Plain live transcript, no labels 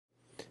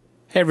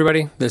Hey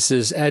everybody, this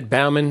is Ed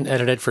Bauman,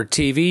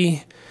 EditEd4TV.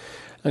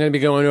 I'm going to be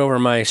going over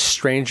my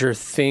Stranger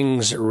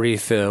Things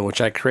refill, which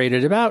I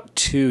created about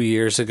 2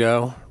 years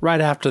ago, right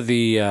after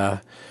the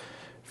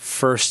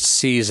first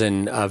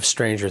season of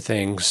Stranger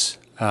Things.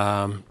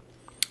 And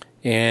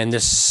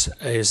this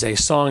is a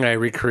song I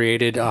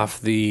recreated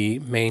off the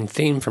main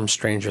theme from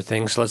Stranger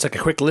Things. So let's take a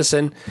quick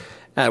listen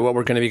at what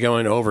we're going to be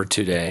going over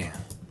today.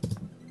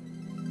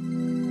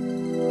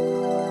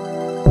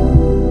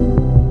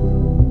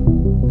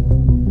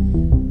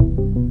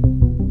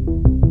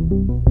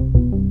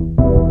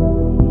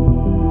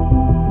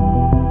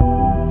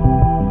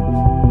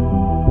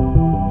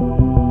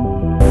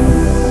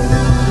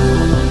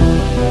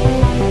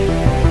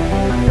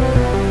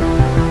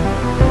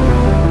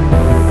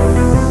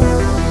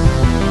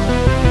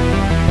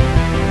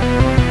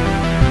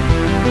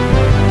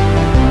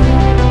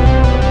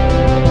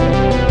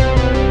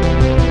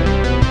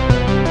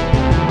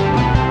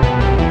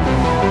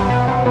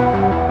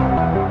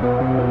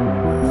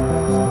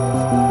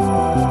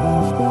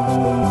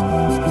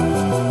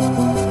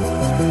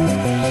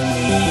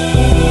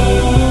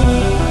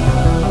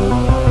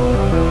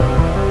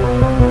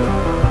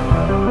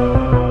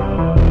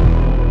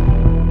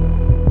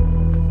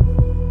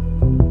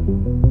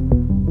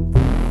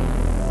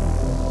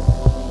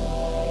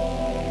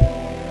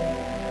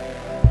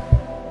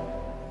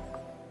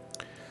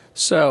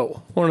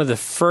 So, one of the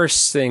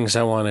first things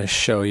I want to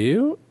show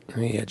you, let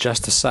me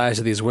adjust the size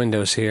of these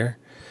windows here.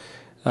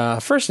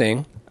 First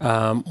thing,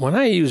 when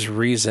I use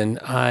Reason,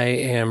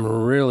 I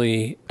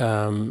really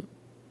don't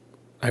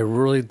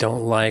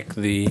like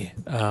the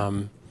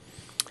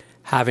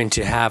having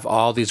to have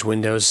all these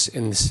windows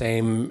in the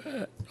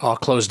same, all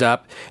closed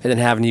up, and then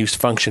having to use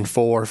function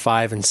 4,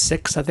 5, and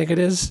 6, I think it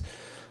is.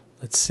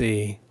 Let's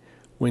see,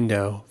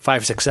 window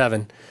 5, 6,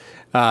 7.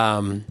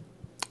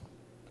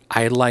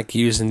 I like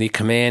using the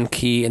command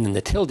key and then the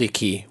tilde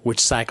key, which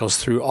cycles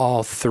through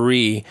all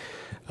three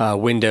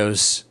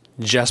windows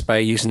just by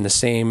using the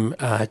same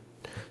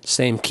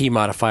key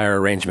modifier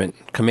arrangement,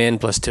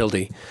 command plus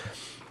tilde.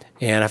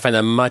 And I find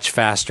that much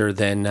faster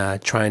than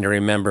trying to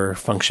remember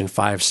function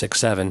 5, 6,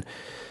 7.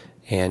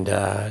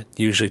 And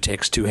usually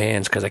takes 2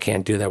 hands because I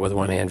can't do that with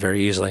one hand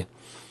very easily.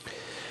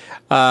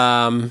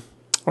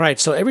 All right,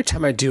 so every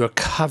time I do a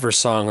cover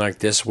song like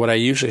this, what I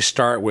usually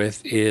start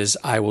with is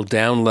I will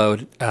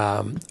download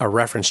a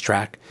reference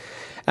track,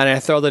 and I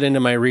throw that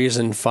into my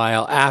Reason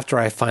file after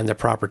I find the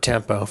proper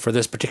tempo. For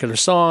this particular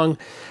song,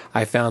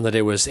 I found that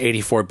it was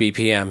 84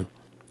 BPM.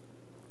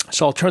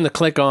 So I'll turn the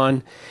click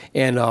on,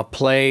 and I'll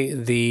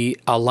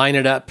line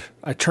it up.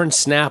 I turn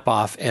snap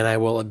off, and I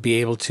will be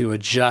able to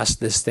adjust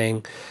this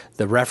thing,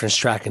 the reference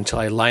track, until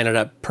I line it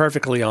up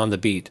perfectly on the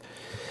beat.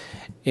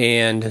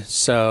 And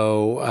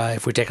so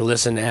if we take a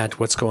listen at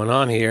what's going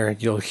on here,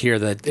 you'll hear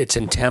that it's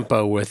in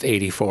tempo with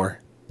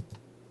 84.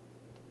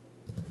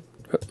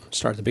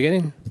 Start at the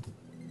beginning.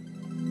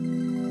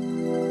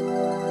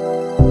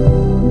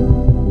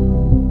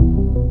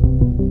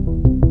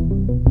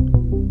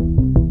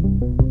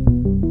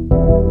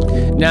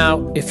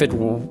 Now, if it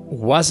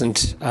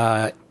wasn't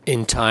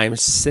in time,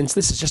 since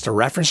this is just a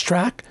reference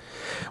track,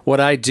 what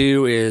I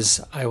do is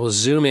I will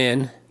zoom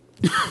in.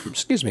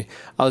 Excuse me.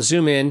 I'll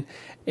zoom in.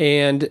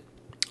 And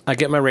I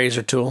get my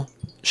razor tool.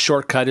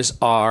 Shortcut is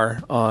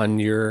R on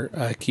your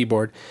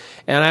keyboard.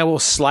 And I will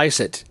slice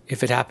it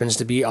if it happens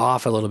to be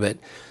off a little bit.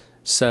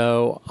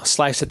 So I'll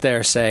slice it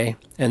there, say.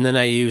 And then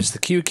I use the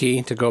Q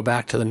key to go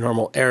back to the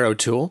normal arrow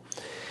tool.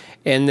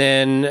 And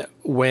then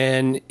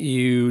when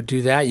you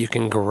do that, you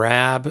can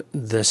grab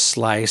the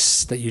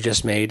slice that you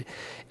just made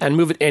and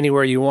move it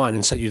anywhere you want.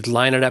 And so you'd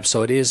line it up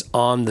so it is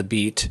on the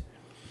beat.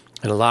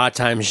 And a lot of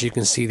times you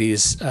can see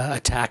these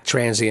attack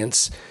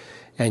transients,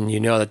 and you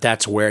know that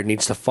that's where it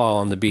needs to fall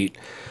on the beat.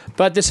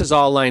 But this is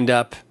all lined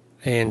up,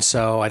 and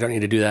so I don't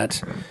need to do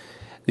that.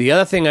 The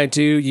other thing I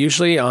do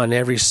usually on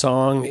every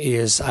song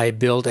is I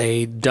build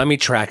a dummy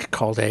track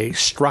called a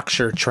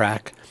structure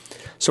track.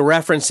 So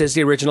reference is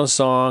the original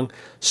song.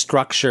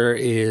 Structure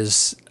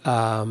is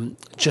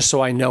just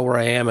so I know where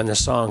I am in the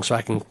song, so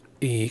I can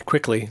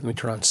quickly, let me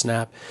turn on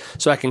snap,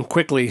 so I can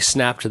quickly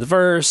snap to the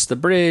verse, the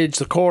bridge,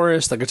 the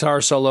chorus, the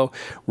guitar solo,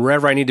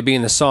 wherever I need to be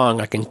in the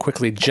song, I can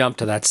quickly jump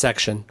to that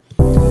section.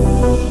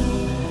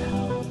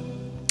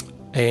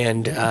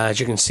 And as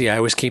you can see, I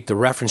always keep the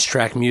reference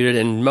track muted,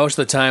 and most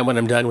of the time when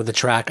I'm done with the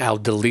track, I'll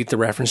delete the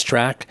reference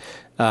track.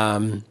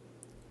 But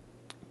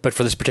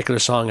for this particular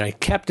song, I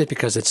kept it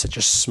because it's such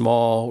a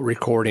small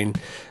recording,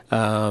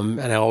 and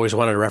I always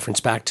wanted to reference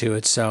back to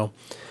it. So,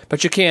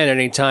 but you can at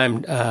any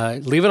time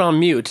leave it on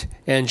mute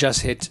and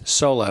just hit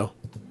solo,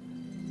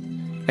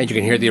 and you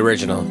can hear the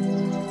original.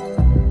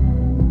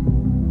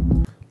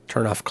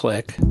 Turn off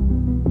click.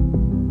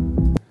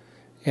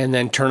 And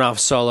then turn off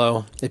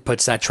solo. It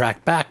puts that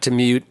track back to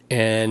mute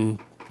and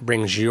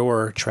brings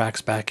your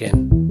tracks back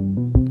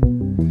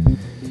in.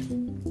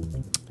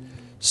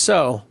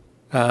 So,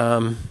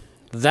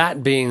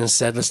 that being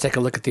said, let's take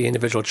a look at the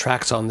individual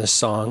tracks on this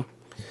song.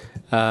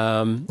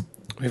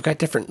 we've got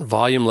different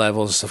volume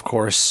levels, of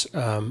course,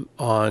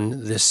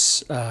 on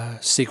this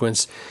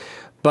sequence.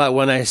 But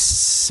when I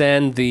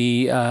send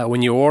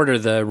when you order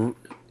the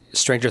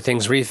Stranger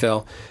Things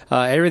refill,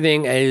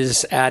 everything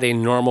is at a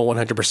normal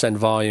 100%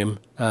 volume,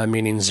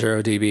 meaning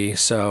 0 dB.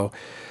 So,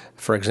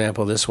 for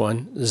example, this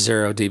one,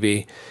 0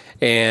 dB.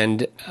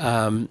 And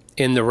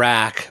in the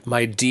rack,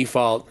 my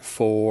default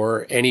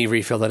for any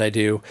refill that I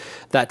do,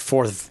 that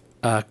fourth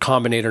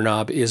combinator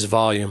knob is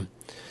volume.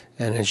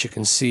 And as you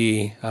can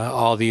see,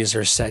 all these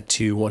are set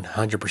to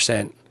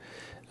 100%.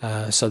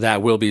 So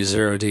that will be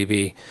 0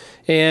 dB.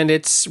 And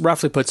it's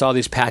roughly puts all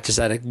these patches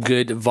at a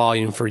good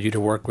volume for you to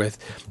work with.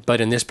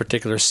 But in this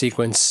particular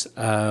sequence,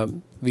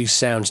 these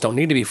sounds don't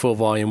need to be full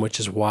volume, which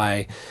is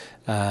why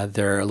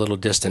they're a little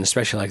distant,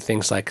 especially like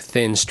things like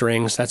thin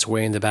strings. That's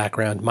way in the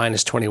background,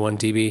 minus 21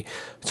 dB.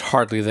 It's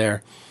hardly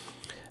there.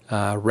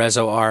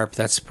 Reso ARP,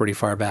 that's pretty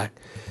far back.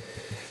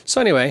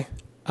 So anyway,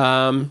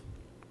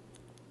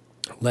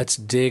 let's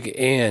dig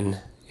in.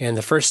 And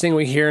the first thing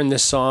we hear in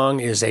this song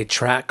is a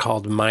track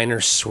called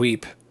Minor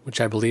Sweep, which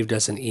I believe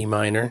does an E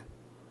minor.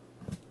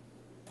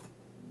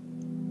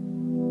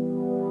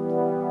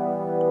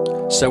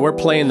 So we're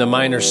playing the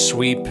minor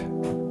sweep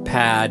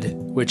pad,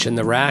 which in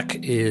the rack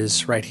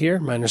is right here,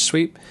 minor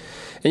sweep.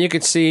 And you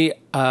can see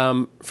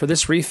for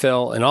this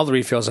refill and all the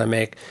refills I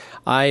make,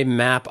 I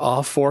map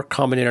all 4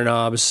 combinator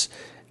knobs,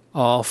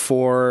 all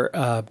 4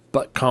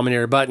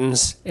 combinator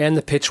buttons, and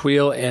the pitch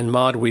wheel and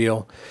mod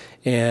wheel.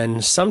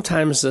 And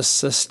sometimes the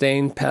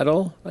sustain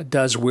pedal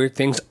does weird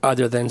things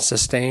other than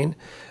sustain.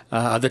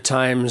 Other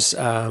times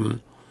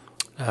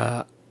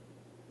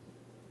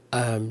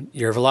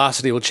your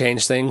velocity will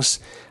change things.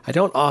 I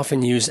don't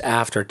often use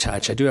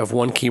aftertouch. I do have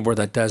one keyboard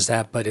that does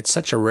that, but it's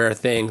such a rare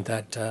thing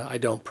that I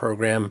don't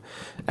program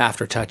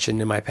aftertouch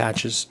into my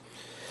patches.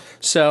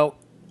 So,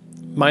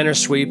 minor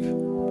sweep,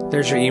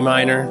 there's your E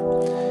minor.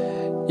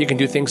 You can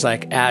do things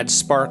like add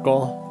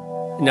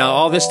sparkle. Now,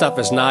 all this stuff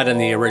is not in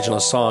the original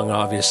song,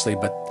 obviously,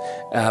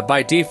 but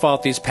by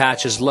default, these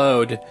patches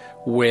load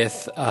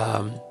with,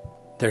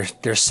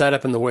 they're set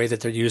up in the way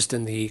that they're used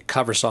in the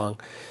cover song.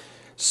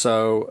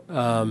 So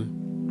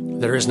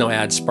there is no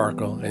add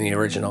sparkle in the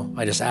original.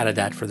 I just added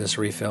that for this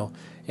refill.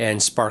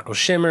 And sparkle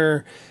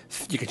shimmer,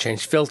 you can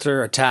change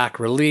filter, attack,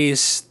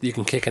 release. You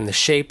can kick in the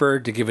shaper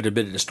to give it a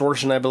bit of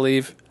distortion, I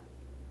believe.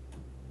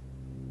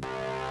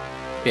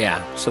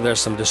 Yeah, so there's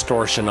some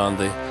distortion on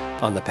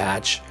the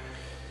patch.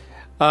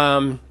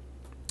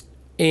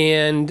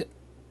 And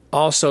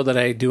also that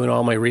I do in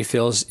all my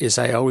refills is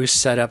I always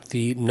set up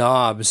the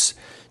knobs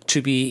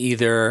to be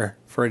either,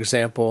 for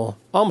example,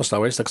 almost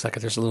always, looks like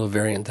there's a little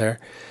variant there,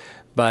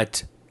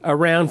 but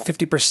around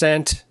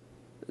 50%,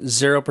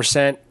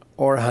 0%,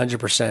 or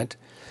 100%.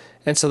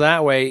 And so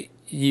that way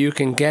you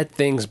can get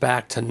things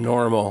back to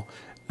normal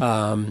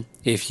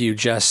if you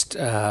just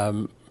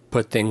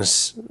put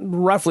things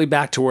roughly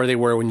back to where they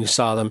were when you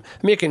saw them.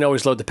 I mean, you can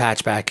always load the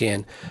patch back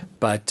in,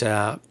 but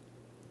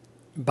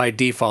by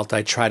default,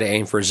 I try to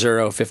aim for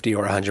 0, 50,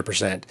 or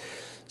 100%.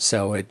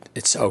 So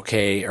it's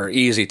okay or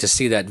easy to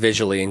see that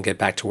visually and get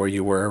back to where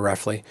you were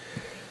roughly.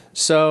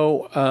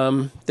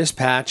 So this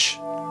patch,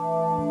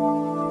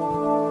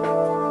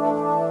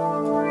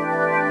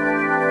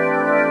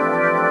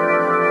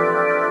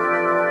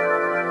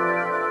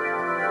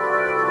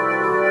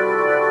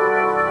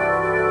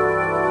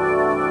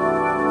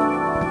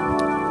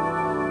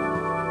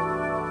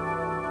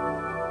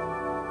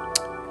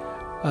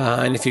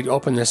 and if you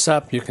open this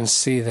up, you can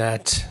see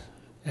that,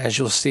 as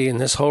you'll see in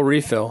this whole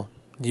refill,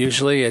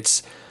 usually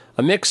it's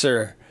a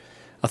mixer,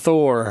 a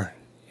Thor,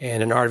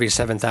 and an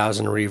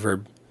RV7000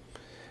 reverb.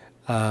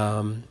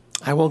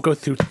 I won't go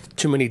through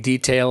too many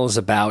details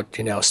about,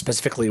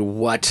 specifically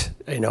what,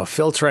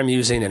 filter I'm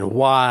using and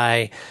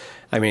why.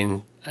 I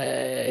mean,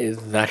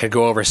 I could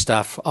go over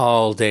stuff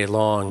all day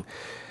long.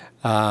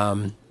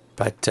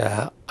 But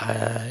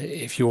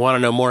if you want to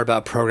know more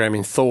about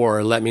programming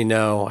Thor, let me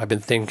know. I've been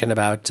thinking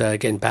about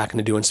getting back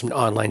into doing some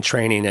online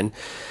training, and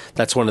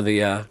that's one of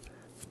the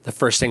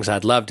first things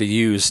I'd love to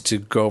use to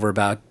go over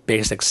about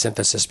basic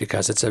synthesis,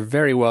 because it's a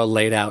very well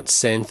laid out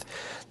synth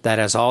that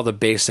has all the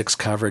basics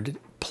covered,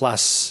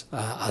 plus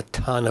a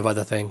ton of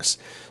other things.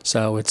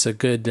 So it's a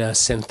good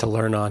synth to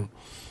learn on.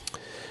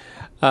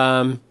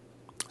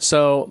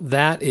 So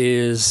that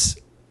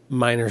is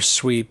minor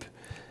sweep.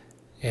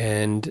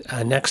 And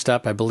next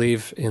up, I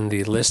believe, in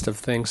the list of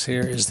things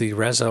here is the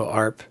Reso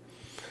ARP.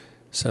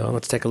 So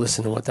let's take a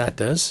listen to what that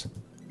does.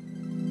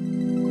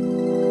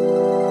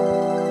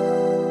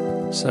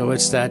 So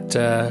it's that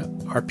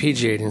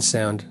arpeggiating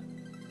sound.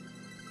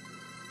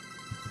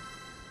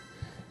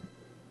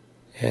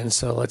 And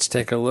so let's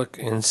take a look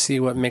and see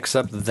what makes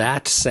up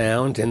that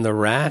sound in the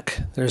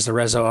rack. There's the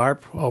Reso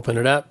ARP. Open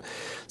it up.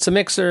 It's a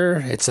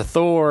mixer. It's a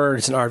Thor.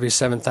 It's an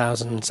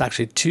RV7000. It's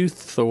actually 2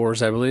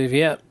 Thors, I believe.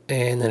 Yep.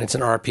 And then it's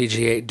an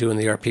RPG8 doing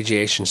the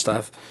arpeggiation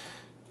stuff.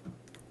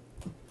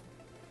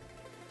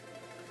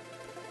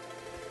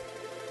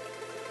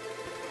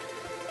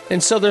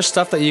 And so there's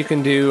stuff that you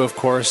can do, of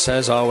course.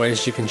 As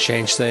always, you can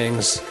change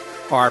things.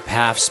 ARP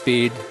half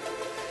speed.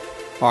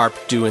 ARP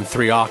doing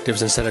 3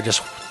 octaves instead of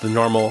just the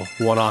normal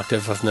 1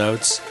 octave of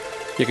notes.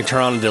 You can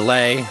turn on a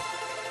delay.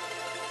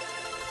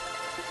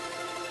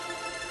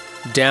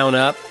 Down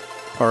up,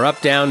 or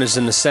up down is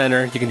in the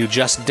center. You can do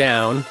just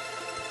down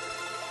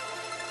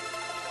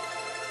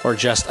or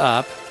just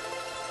up.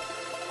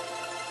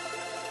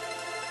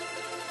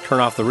 Turn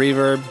off the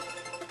reverb.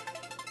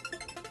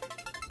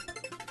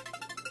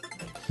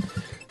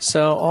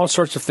 So all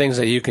sorts of things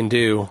that you can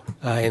do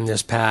in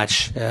this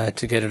patch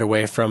to get it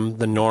away from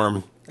the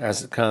norm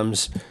as it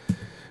comes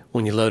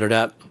when you load it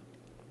up.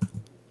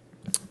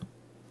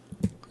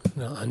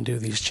 I'll undo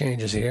these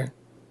changes here.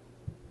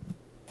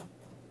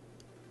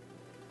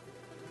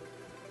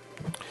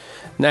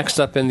 Next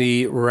up in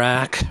the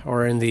rack,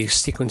 or in the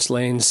sequence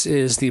lanes,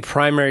 is the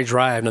primary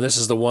drive. Now this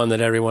is the one that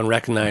everyone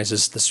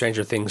recognizes, the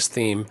Stranger Things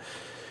theme.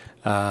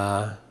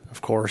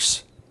 Of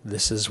course,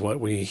 this is what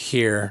we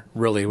hear,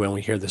 really, when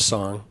we hear the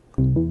song.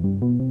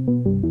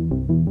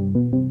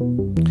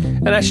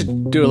 And I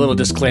should do a little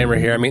disclaimer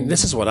here. I mean,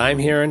 this is what I'm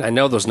hearing. I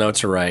know those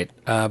notes are right.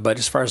 But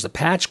as far as the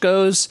patch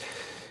goes,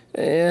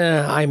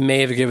 I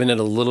may have given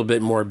it a little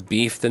bit more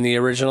beef than the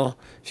original.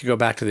 If you go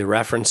back to the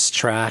reference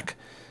track,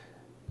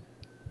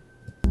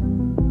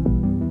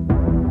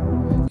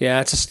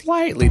 yeah, it's a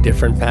slightly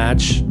different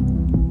patch.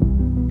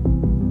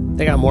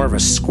 They got more of a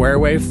square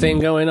wave thing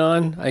going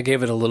on. I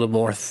gave it a little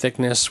more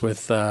thickness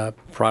with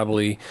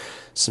probably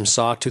some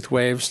sawtooth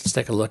waves. Let's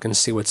take a look and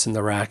see what's in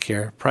the rack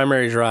here.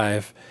 Primary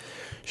drive,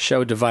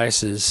 show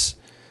devices.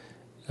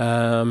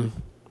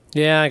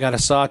 Yeah, I got a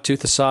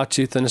sawtooth,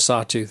 and a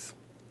sawtooth.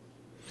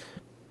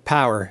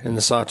 Power in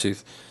the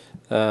sawtooth.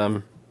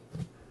 And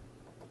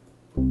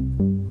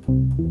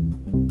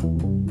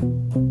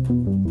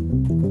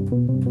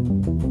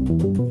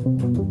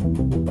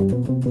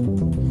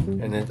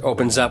it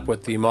opens up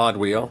with the mod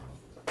wheel.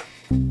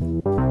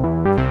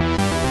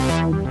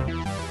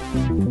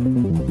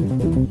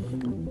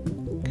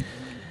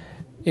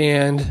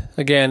 And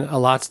again, a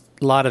lot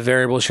of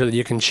variables here that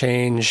you can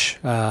change.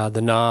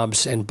 The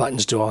knobs and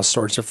buttons do all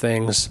sorts of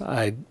things.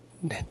 I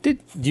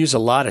did use a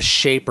lot of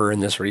shaper in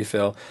this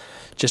refill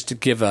just to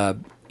give a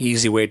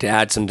easy way to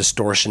add some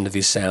distortion to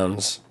these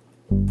sounds.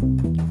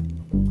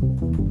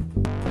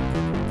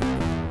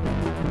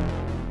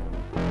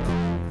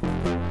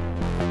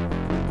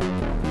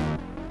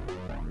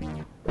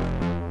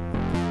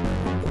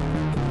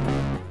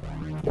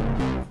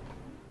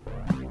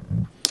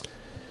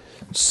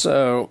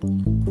 So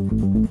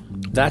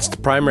that's the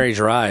primary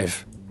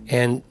drive,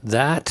 and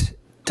that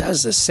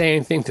does the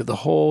same thing through the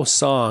whole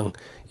song,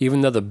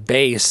 even though the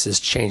bass is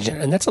changing,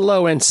 and that's a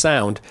low-end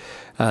sound.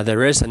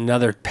 There is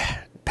another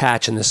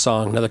patch in this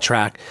song, another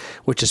track,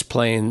 which is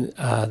playing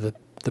the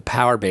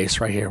power bass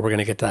right here. We're going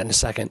to get to that in a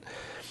second.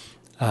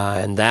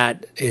 And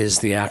that is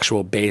the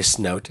actual bass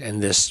note.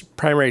 And this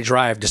primary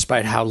drive,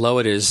 despite how low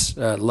it is,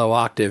 low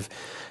octave,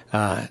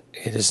 it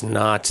is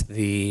not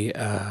the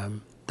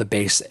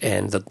bass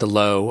and the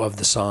low of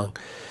the song.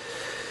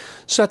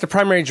 So at the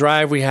primary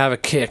drive, we have a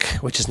kick,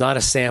 which is not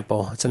a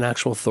sample. It's an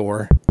actual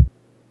Thor.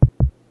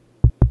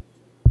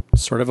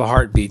 Sort of a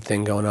heartbeat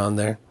thing going on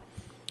there.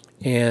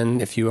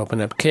 And if you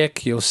open up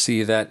kick, you'll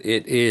see that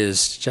it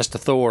is just a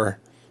Thor.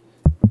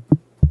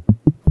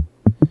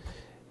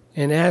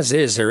 And as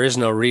is, there is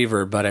no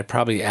reverb, but I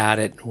probably add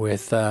it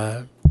with...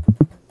 I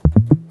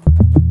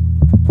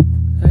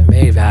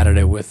may have added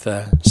it with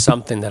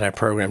something that I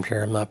programmed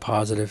here. I'm not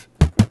positive.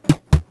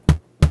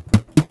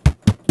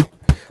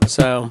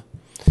 So,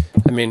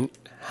 I mean,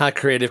 how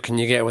creative can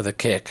you get with a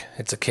kick?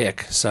 It's a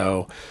kick.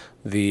 So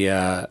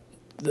the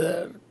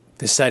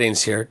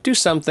settings here do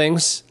some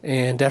things,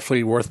 and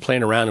definitely worth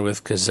playing around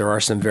with because there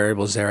are some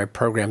variables there. I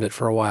programmed it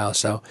for a while,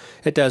 so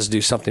it does do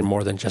something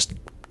more than just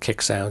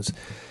kick sounds.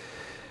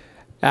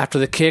 After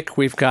the kick,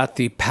 we've got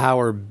the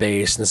power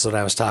bass, and this is what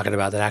I was talking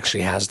about, that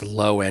actually has the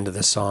low end of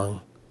the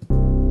song.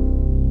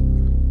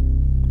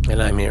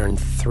 And I'm hearing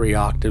 3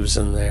 octaves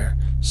in there.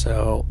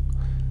 So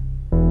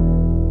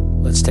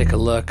let's take a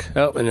look.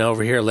 Oh, and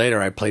over here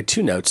later I played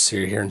 2 notes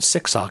here, hearing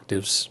 6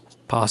 octaves,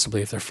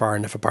 possibly if they're far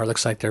enough apart.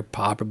 Looks like they're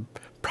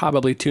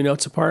probably 2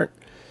 notes apart,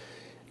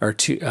 or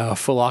 2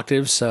 full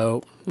octaves.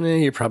 So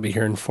you're probably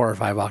hearing 4 or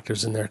 5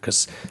 octaves in there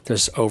because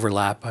there's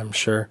overlap, I'm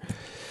sure.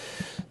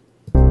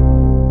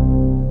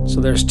 So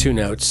there's 2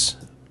 notes,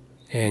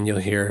 and you'll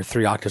hear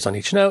 3 octaves on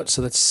each note,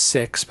 so that's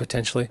 6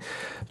 potentially.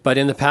 But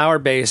in the power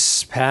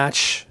bass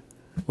patch,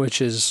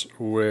 which is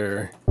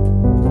where...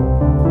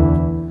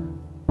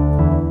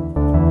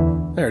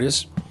 There it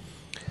is.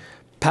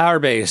 Power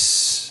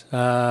bass,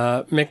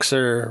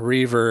 mixer,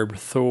 reverb,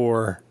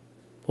 Thor,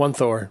 1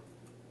 Thor.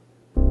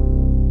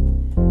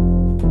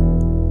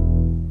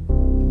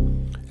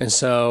 And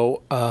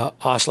so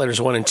oscillators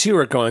 1 and 2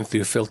 are going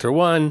through filter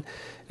 1,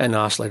 and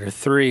oscillator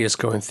 3 is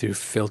going through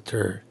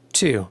filter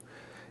 2.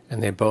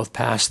 And they both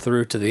pass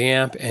through to the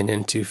amp and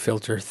into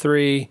filter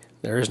 3.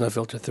 There is no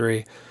filter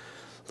 3.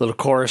 Little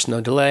chorus, no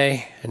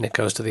delay, and it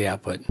goes to the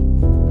output.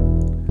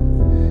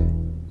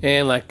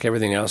 And like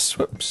everything else,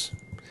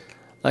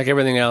 like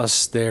everything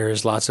else,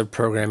 there's lots of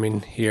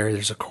programming here.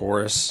 There's a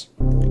chorus.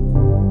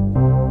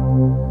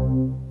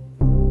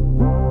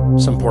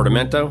 some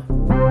portamento.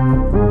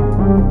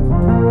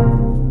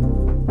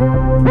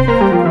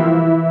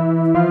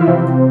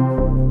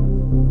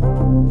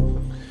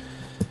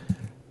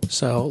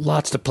 So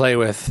lots to play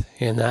with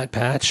in that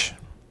patch.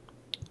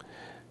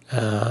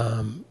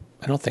 I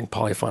don't think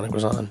polyphonic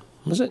was on,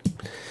 was it?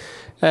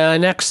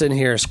 Next in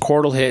here is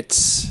chordal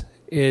hits.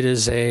 It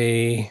is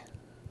a,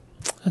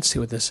 let's see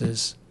what this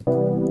is.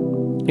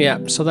 Yeah,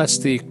 so that's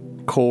the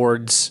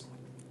chords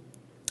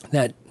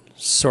that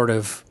sort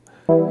of,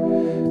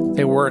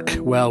 they work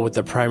well with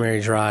the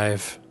primary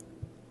drive.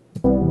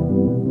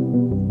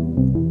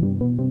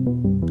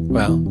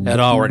 Well, it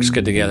all works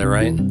good together,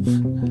 right?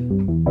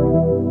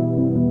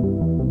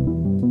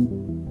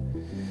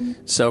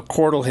 So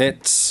chordal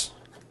hits.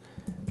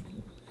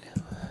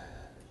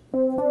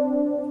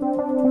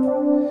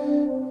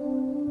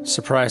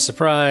 Surprise,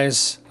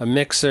 surprise. A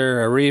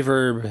mixer, a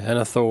reverb, and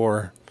a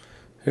Thor.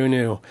 Who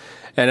knew?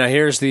 And now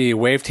here's the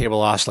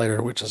wavetable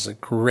oscillator, which is a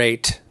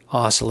great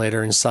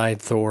oscillator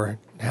inside Thor.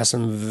 It has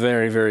some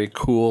very, very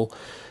cool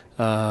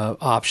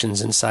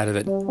options inside of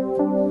it.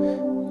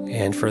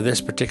 And for this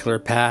particular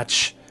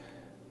patch,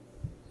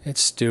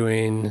 it's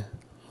doing,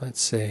 let's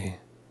see.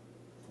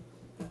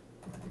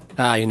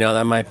 You know,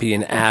 that might be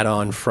an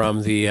add-on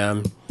from the,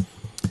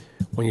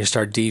 when you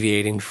start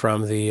deviating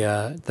from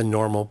the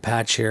normal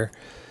patch here,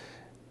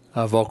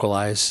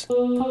 vocalize.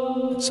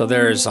 So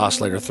there's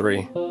oscillator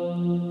 3.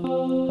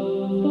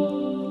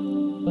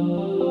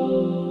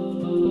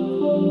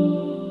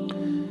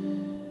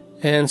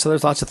 And so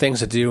there's lots of things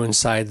to do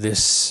inside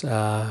this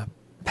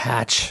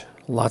patch,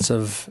 lots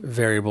of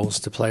variables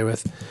to play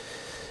with.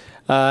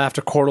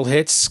 After chordal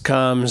hits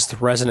comes the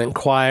resonant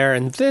choir,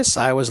 and this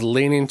I was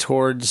leaning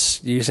towards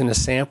using a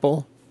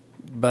sample,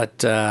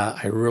 but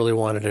I really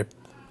wanted to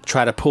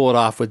try to pull it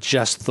off with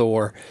just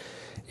Thor,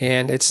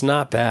 and it's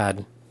not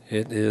bad.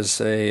 It is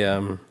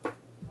a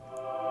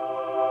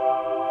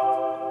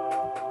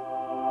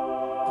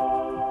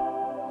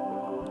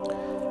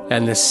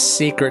and the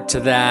secret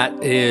to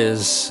that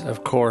is,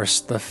 of course,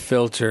 the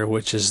filter,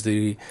 which is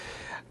the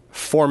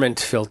formant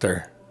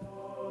filter.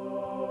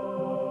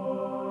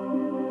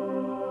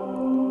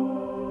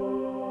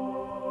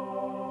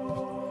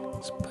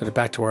 Let's put it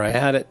back to where I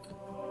had it.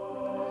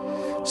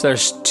 So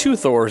there's 2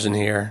 Thors in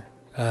here.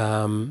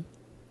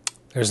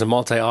 There's the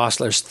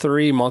multi-oscillator. There's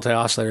 3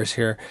 multi-oscillators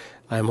here.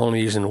 I'm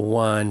only using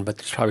 1, but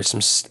there's probably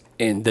some,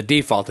 in the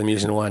default I'm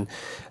using 1.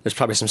 There's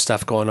probably some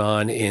stuff going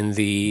on in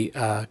the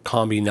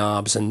combi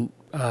knobs and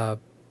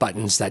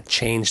buttons that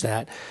change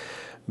that.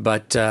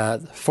 But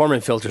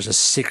formant filter is a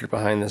secret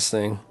behind this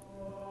thing.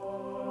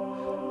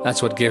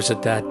 That's what gives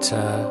it that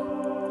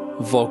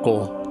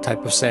vocal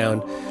type of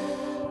sound.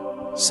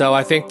 So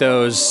I think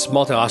those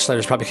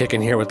multi-oscillators probably kick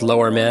in here with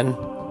lower men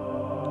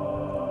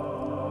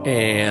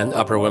and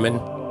upper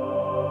women.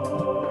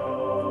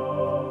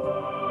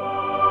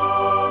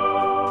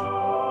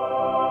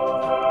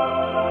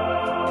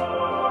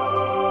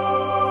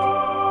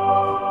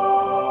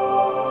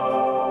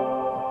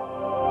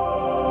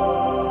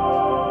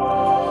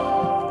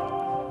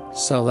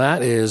 So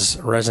that is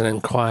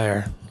resonant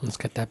choir. Let's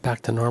get that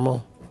back to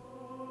normal.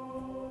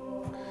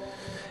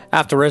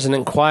 After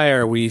resonant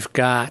choir, we've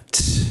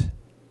got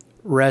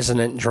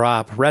resonant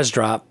drop, res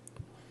drop,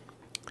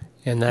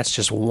 and that's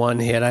just 1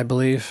 hit, I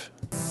believe.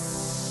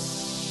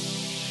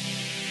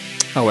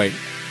 Oh wait,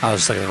 I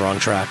was looking at the wrong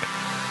track.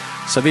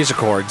 So these are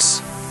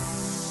chords,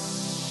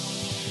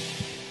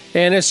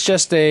 and it's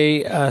just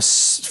a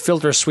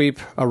filter sweep,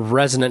 a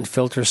resonant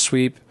filter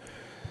sweep.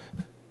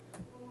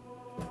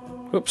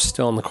 Oops,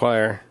 still in the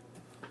choir.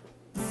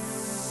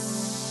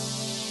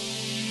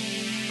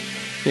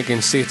 You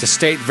can see it's a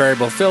state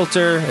variable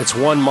filter, it's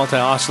 1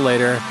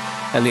 multi-oscillator,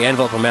 and the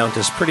envelope amount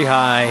is pretty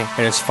high,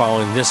 and it's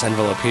following this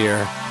envelope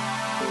here.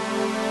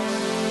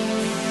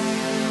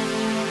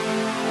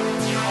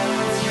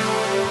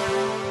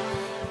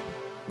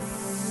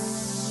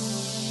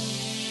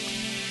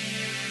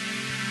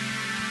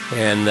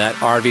 And that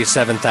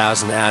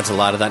RV7000 adds a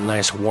lot of that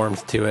nice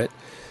warmth to it.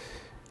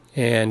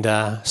 And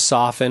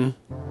soften.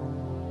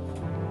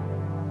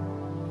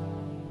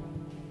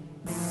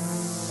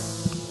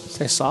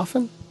 Say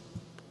soften?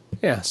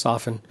 Yeah,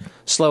 soften.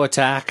 Slow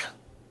attack.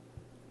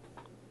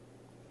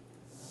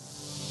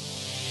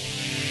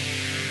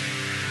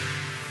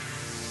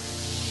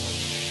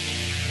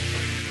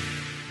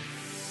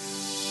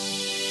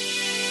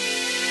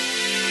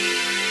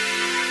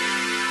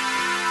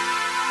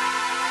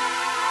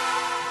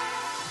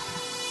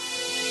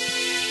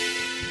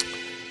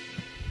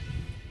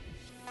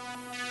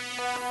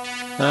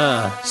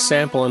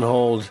 Sample and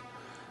hold.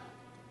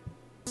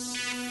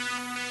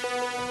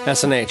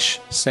 SNH,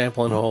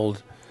 sample and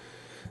hold.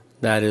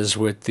 That is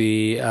with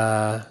the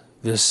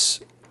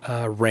this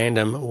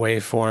random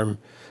waveform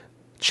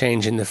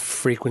changing the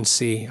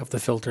frequency of the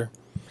filter.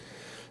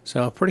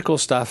 So pretty cool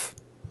stuff.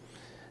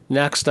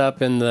 Next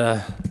up in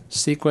the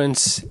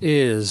sequence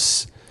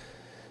is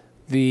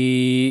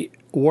the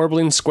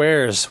warbling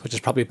squares, which is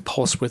probably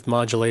pulse width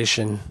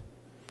modulation.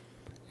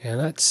 And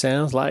that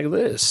sounds like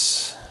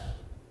this.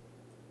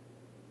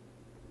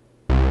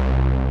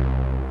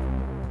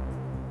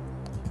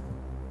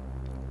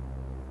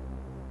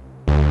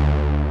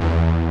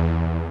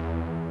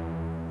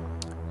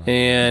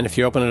 And if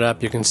you open it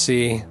up, you can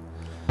see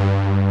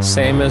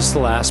same as the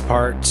last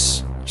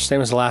parts,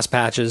 same as the last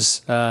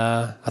patches,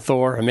 a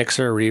Thor, a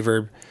mixer, a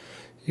reverb.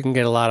 You can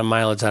get a lot of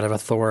mileage out of a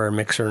Thor, a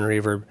mixer, and a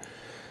reverb.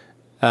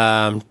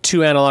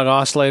 2 analog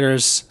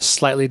oscillators,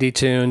 slightly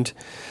detuned.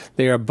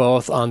 They are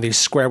both on the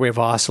square wave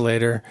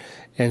oscillator,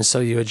 and so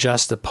you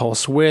adjust the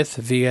pulse width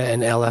via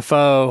an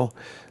LFO.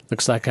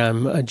 Looks like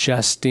I'm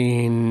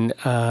adjusting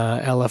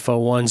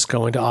LFO 1's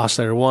going to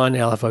oscillator 1,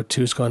 LFO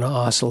 2's going to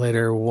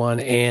oscillator 1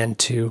 and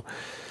 2.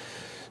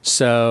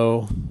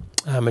 So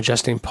I'm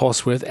adjusting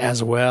pulse width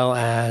as well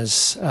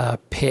as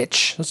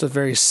pitch. That's a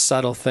very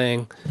subtle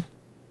thing.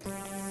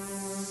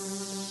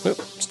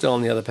 Oop, still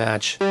on the other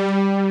patch.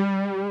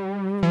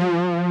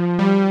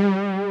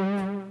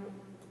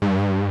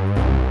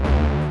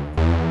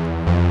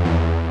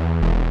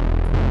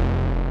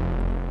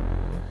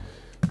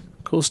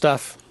 Cool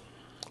stuff.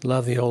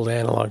 Love the old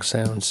analog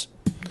sounds.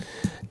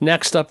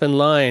 Next up in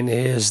line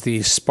is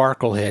the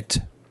Sparkle Hit,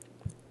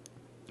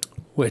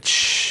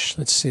 which,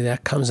 let's see,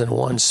 that comes in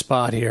one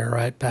spot here,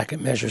 right back at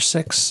measure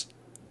 6.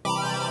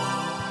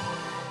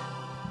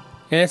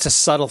 And it's a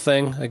subtle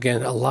thing.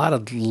 Again, a lot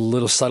of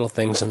little subtle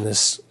things in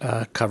this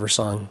cover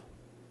song.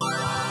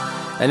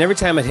 And every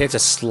time it hits,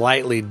 it's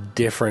slightly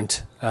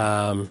different.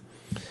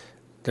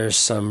 There's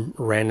some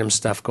random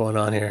stuff going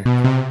on here.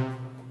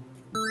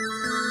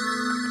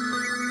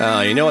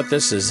 You know what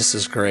this is? This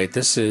is great.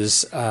 This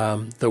is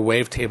the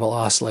wavetable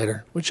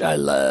oscillator, which I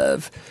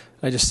love.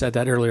 I just said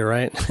that earlier,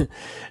 right?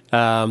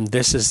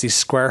 This is the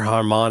Square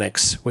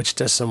Harmonics, which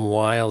does some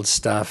wild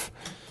stuff.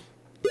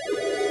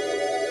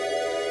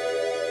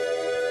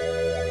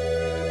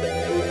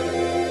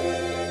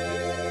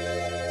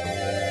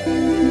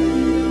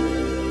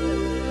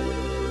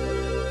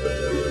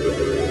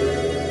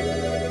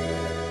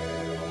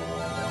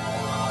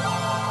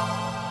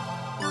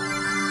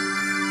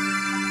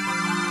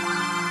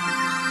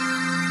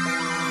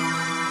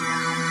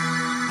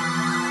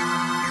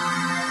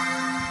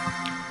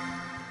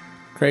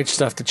 Great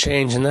stuff to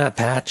change in that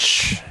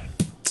patch.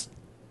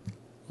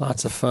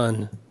 Lots of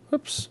fun.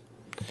 Whoops.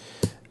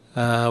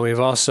 We've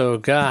also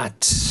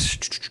got...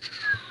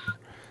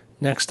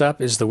 Next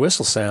up is the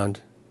whistle sound.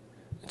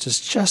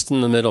 It's just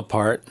in the middle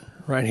part,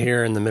 right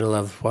here in the middle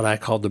of what I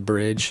call the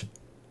bridge.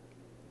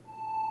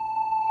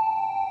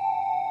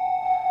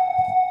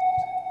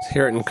 Let's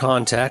hear it in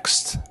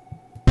context.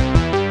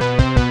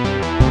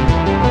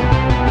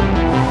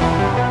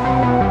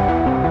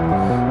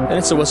 And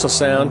it's a whistle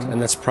sound,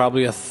 and that's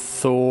probably a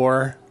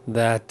Thor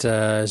that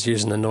is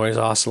using the noise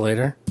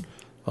oscillator.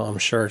 Well, I'm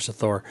sure it's a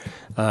Thor.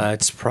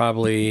 It's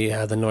probably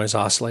the noise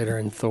oscillator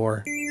in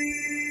Thor.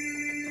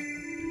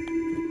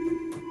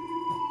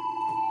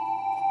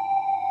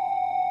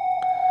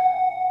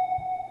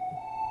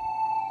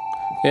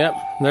 Yep,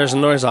 there's a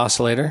noise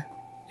oscillator.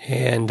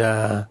 And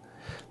the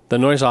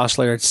noise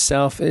oscillator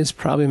itself is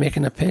probably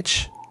making a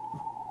pitch.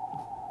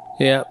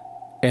 Yep,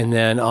 and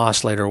then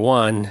oscillator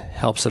 1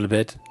 helps it a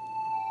bit.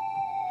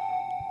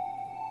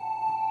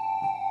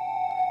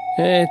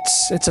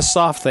 It's a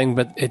soft thing,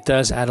 but it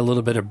does add a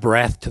little bit of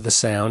breath to the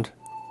sound.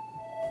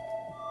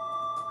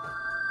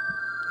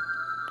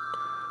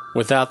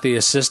 Without the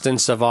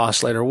assistance of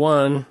oscillator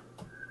 1,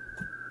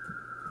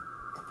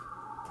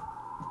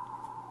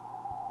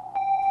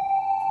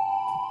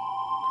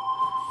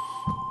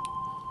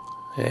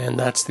 and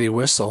that's the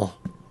whistle.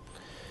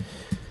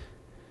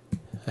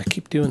 I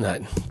keep doing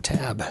that.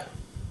 Tab.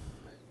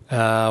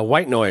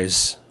 White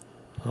noise.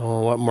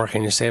 Oh, what more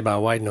can you say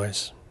about white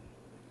noise?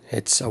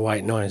 It's a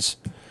white noise.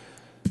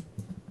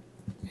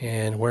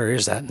 And where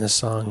is that in this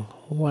song?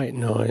 White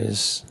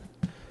noise.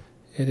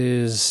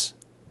 It's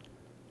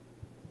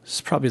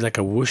probably like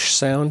a whoosh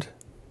sound.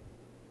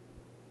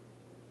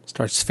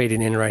 Starts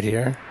fading in right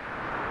here.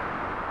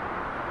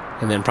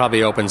 And then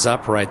probably opens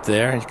up right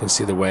there. You can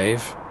see the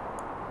wave.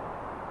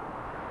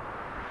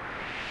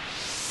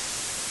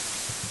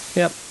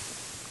 Yep.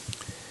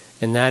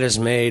 And that is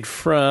made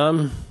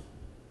from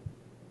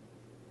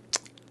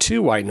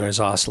 2 white noise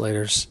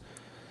oscillators.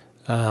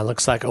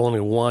 Looks like only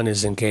one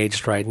is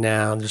engaged right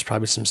now. There's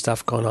probably some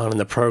stuff going on in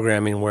the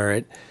programming where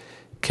it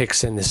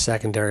kicks in the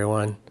secondary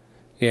one.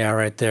 Yeah,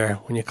 right there.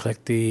 When you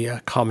click the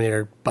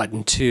combinator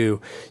button 2,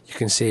 you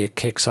can see it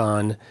kicks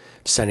on,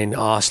 sending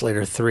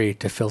oscillator 3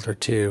 to filter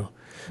 2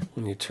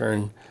 when you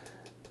turn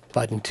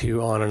button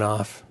 2 on and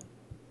off.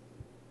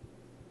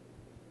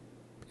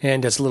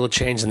 And there's a little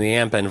change in the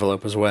amp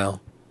envelope as well.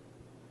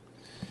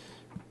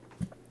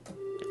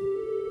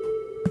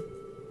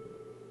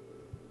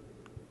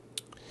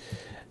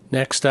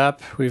 Next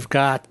up, we've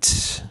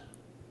got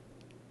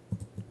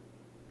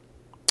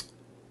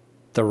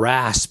the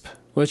rasp,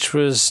 which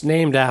was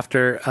named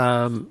after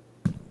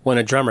when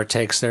a drummer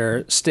takes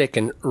their stick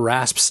and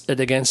rasps it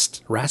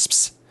against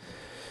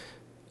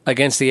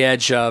the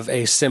edge of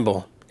a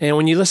cymbal. And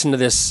when you listen to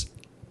this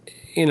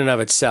in and of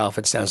itself,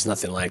 it sounds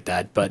nothing like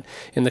that. But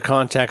in the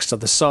context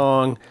of the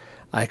song,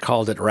 I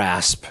called it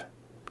rasp.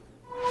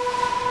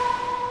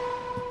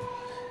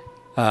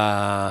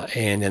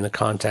 And in the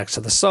context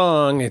of the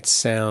song, it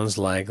sounds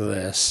like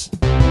this.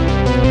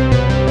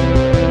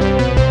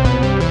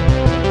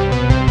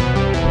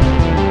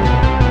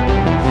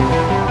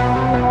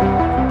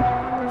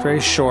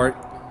 short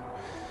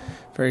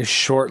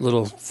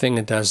little thing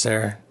it does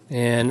there.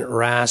 And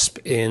rasp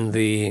in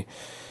the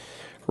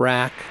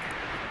rack.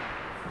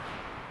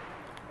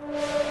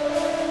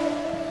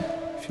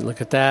 If you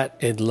look at that,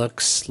 it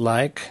looks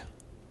like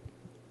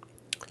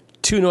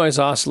 2 noise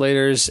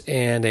oscillators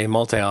and a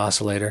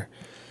multi-oscillator.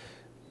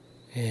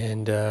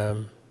 And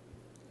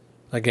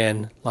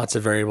again, lots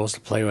of variables to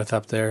play with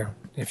up there.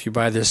 If you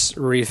buy this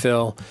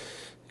refill,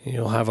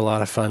 you'll have a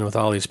lot of fun with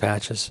all these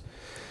patches.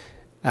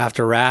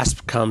 After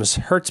rasp comes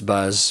Hertz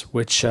Buzz,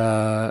 which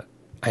I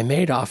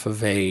made off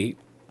of a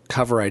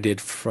cover I did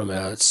from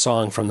a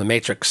song from the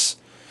Matrix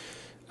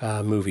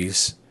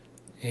movies.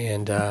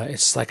 And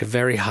it's like a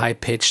very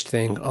high-pitched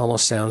thing.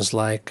 Almost sounds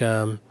like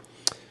they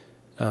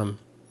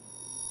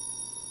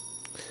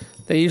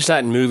use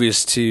that in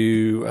movies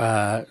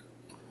to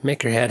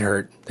make your head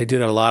hurt. They do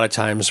that a lot of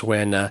times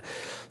when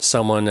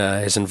someone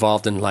is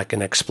involved in like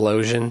an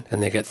explosion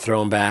and they get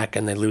thrown back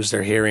and they lose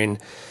their hearing.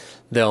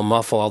 They'll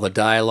muffle all the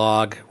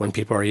dialogue when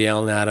people are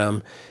yelling at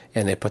them,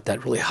 and they put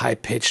that really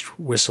high-pitched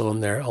whistle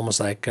in there,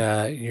 almost like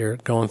you're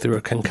going through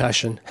a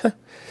concussion.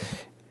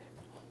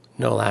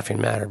 No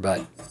laughing matter,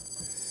 but...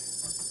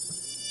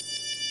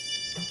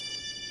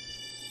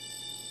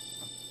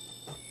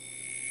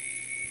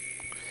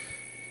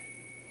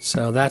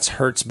 So that's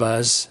Hertz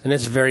Buzz, and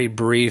it's very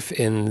brief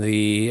in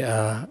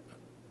the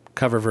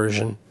cover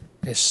version.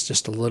 It's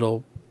just a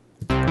little...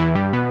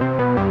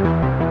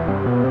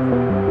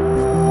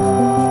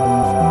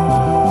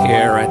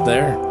 here, right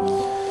there.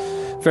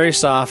 Very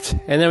soft.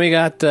 And then we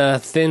got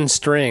Thin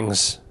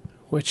Strings,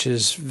 which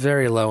is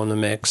very low in the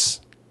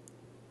mix.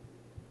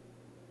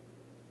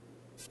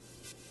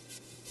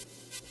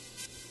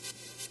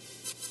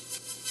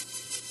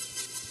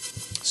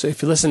 So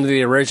if you listen to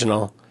the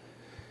original,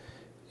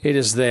 it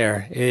is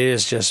there. It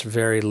is just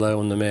very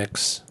low in the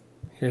mix.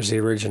 Here's the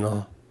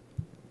original.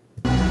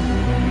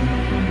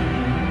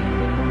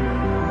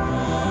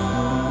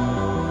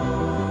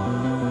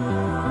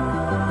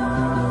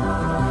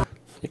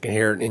 You can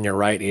hear it in your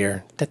right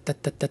ear.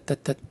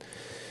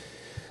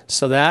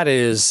 So that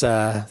is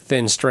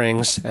Thin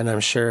Strings, and I'm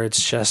sure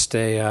it's just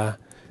a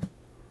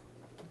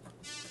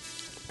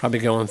probably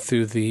going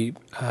through the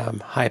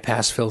high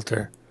pass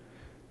filter.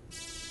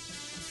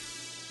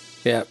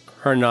 Yep,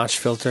 or notch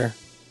filter.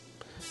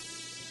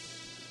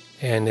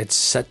 And it's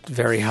set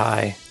very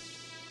high.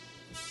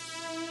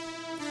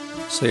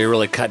 So you're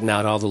really cutting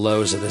out all the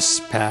lows of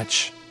this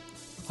patch.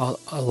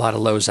 A lot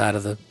of lows out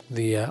of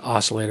the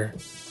oscillator.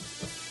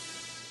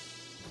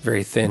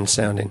 Very thin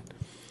sounding.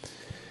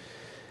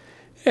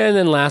 And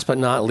then last but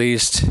not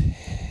least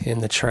in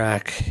the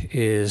track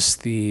is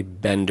the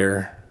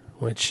bender,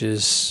 which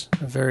is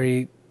a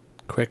very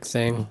quick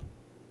thing.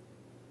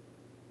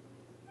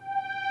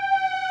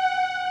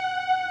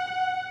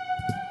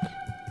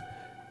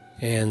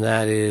 And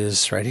that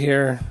is right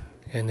here,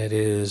 and it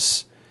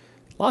is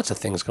lots of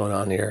things going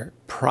on here.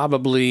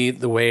 Probably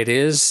the way it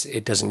is,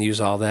 it doesn't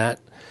use all that,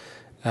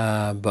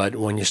 but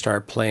when you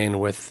start playing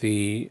with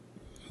the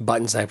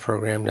buttons I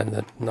programmed and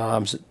the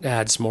knobs, it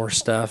adds more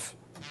stuff.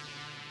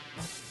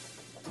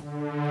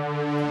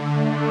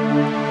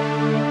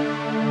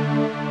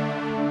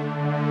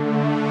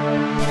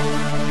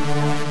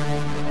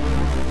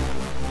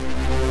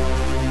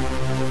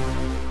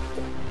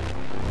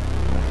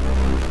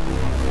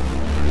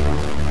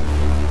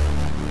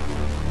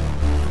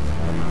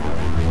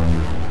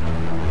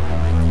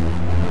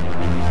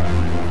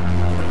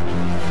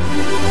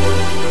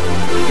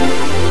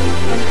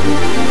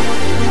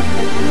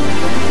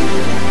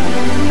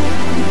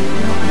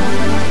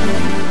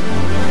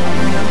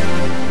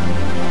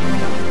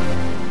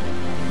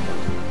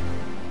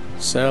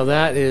 So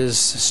that is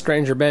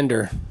Stranger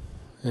Bender,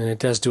 and it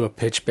does do a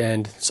pitch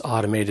bend. It's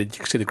automated. You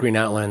can see the green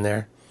outline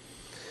there.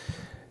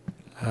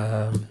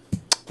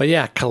 But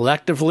yeah,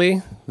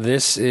 collectively,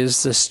 this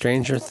is the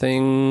Stranger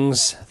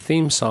Things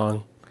theme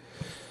song.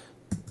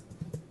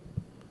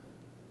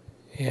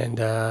 And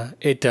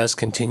it does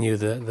continue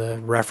the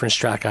reference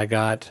track I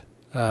got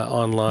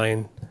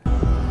online.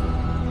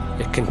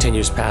 It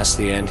continues past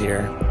the end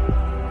here.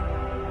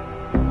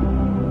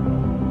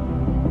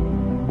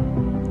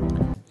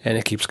 And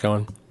it keeps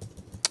going.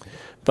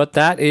 But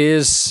that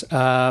is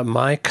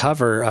my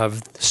cover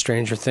of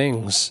Stranger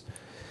Things.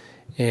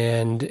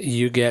 And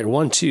you get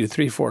 1, 2,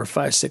 3, 4,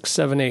 5, 6,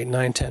 7, 8,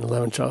 9, 10,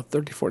 11, 12,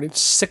 13, 14,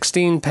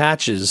 16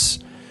 patches.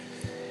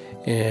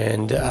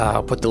 And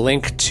I'll put the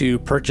link to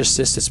purchase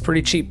this. It's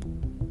pretty cheap.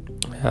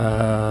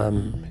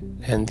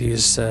 And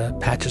these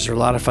patches are a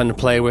lot of fun to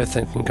play with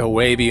and can go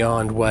way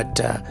beyond what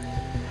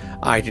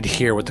I did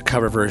here with the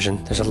cover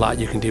version. There's a lot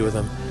you can do with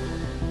them.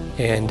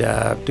 And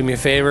do me a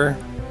favor.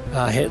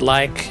 Hit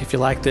like if you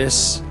like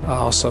this.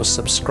 Also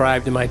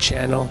subscribe to my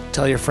channel.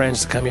 Tell your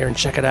friends to come here and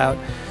check it out.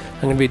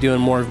 I'm going to be doing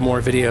more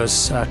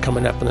videos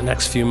coming up in the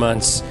next few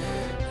months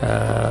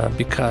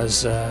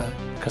because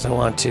I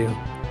want to,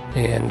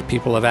 and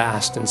people have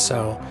asked, and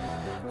so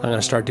I'm going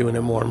to start doing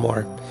it more and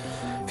more.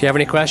 If you have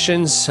any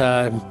questions,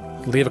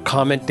 leave a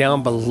comment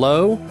down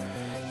below,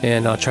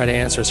 and I'll try to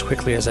answer as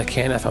quickly as I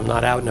can if I'm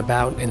not out and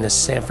about in the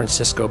San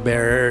Francisco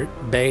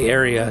Bay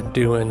Area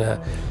doing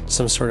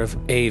some sort of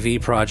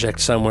AV project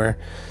somewhere.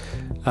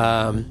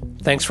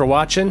 Thanks for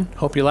watching.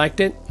 Hope you liked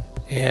it,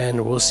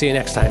 and we'll see you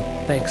next time.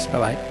 Thanks.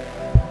 Bye-bye.